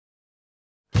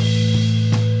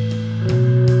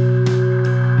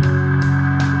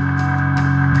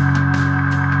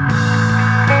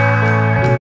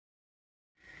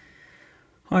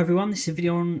Hi everyone, this is a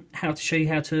video on how to show you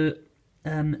how to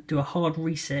do a hard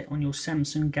reset on your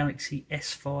Samsung Galaxy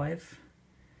S5.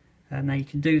 Now you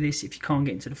can do this if you can't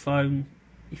get into the phone,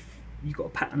 if you've got a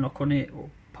pattern lock on it or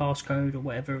passcode or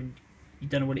whatever and you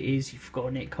don't know what it is, you've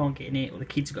forgotten it, can't get in it, or the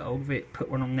kids got hold of it,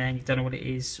 put one on there and you don't know what it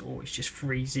is, or it's just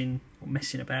freezing or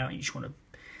messing about and you just want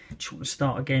to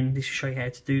start again. This will show you how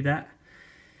to do that.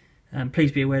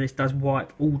 Please be aware this does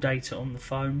wipe all data on the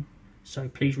phone. So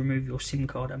please remove your SIM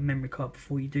card and memory card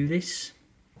before you do this.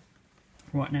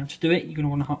 Right, now to do it, you're going to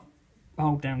want to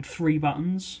hold down three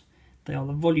buttons. They are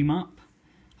the volume up,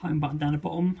 home button down the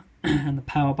bottom, and the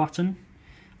power button,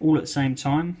 all at the same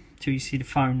time, till you see the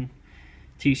phone,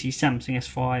 till you see Samsung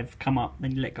S5 come up,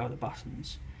 then you let go of the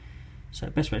buttons. So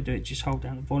the best way to do it is just hold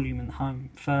down the volume and the home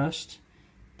first,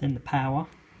 then the power.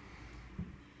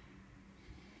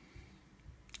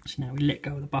 So now we let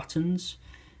go of the buttons,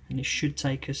 and this should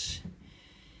take us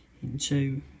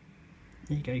into,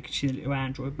 there you go, you can see the little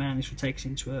Android man. This will take us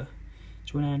into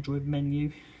an Android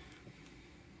menu.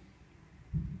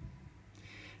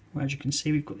 Well, as you can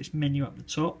see, we've got this menu up the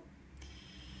top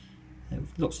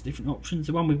with lots of different options.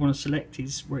 The one we want to select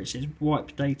is where it says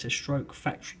wipe data stroke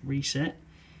factory reset.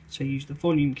 So use the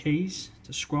volume keys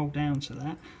to scroll down to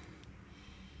that,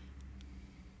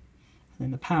 and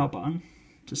then the power button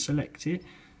to select it.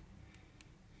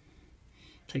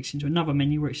 Takes into another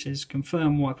menu where it says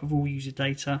confirm wipe of all user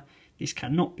data, this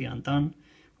cannot be undone,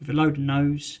 with a load of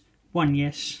no's, one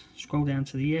yes, scroll down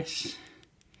to the yes,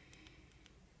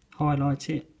 highlight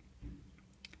it,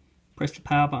 press the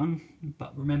power button,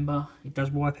 but remember it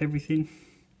does wipe everything,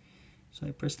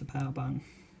 so press the power button.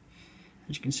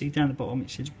 As you can see down the bottom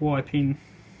it says wiping,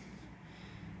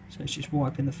 so it's just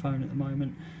wiping the phone at the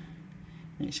moment,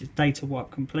 and it says data wipe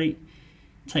complete.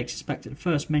 Takes us back to the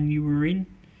first menu we were in.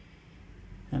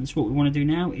 And so what we want to do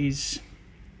now is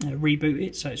reboot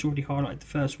it. So it's already highlighted the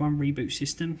first one, reboot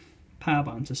system, power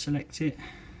button to select it,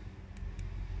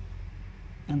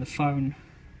 and the phone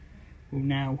will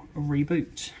now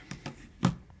reboot.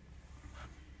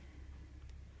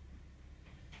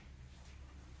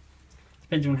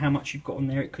 Depending on how much you've got on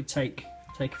there, it could take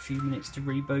a few minutes to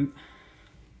reboot.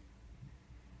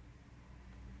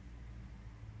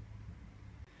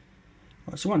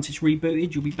 Right, so once it's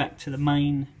rebooted, you'll be back to the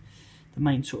main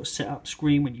sort of setup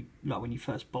screen when you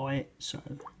first buy it. So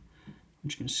I'm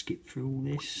just going to skip through all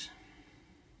this.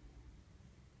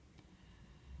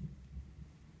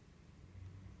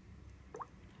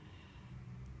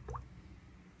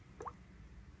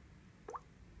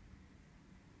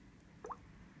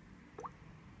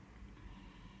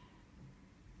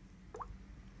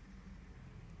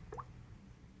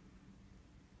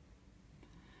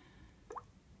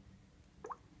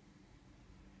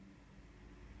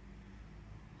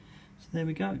 So there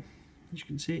we go. As you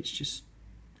can see, it's just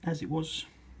as it was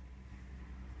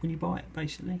when you buy it,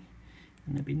 basically,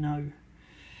 and there'll be no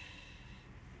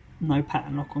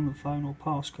pattern lock on the phone or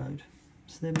passcode.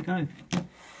 So there we go.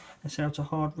 That's how to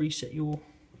hard reset your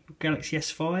Galaxy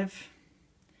S5.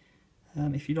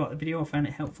 If you liked the video, I found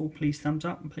it helpful, please thumbs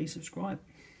up and please subscribe.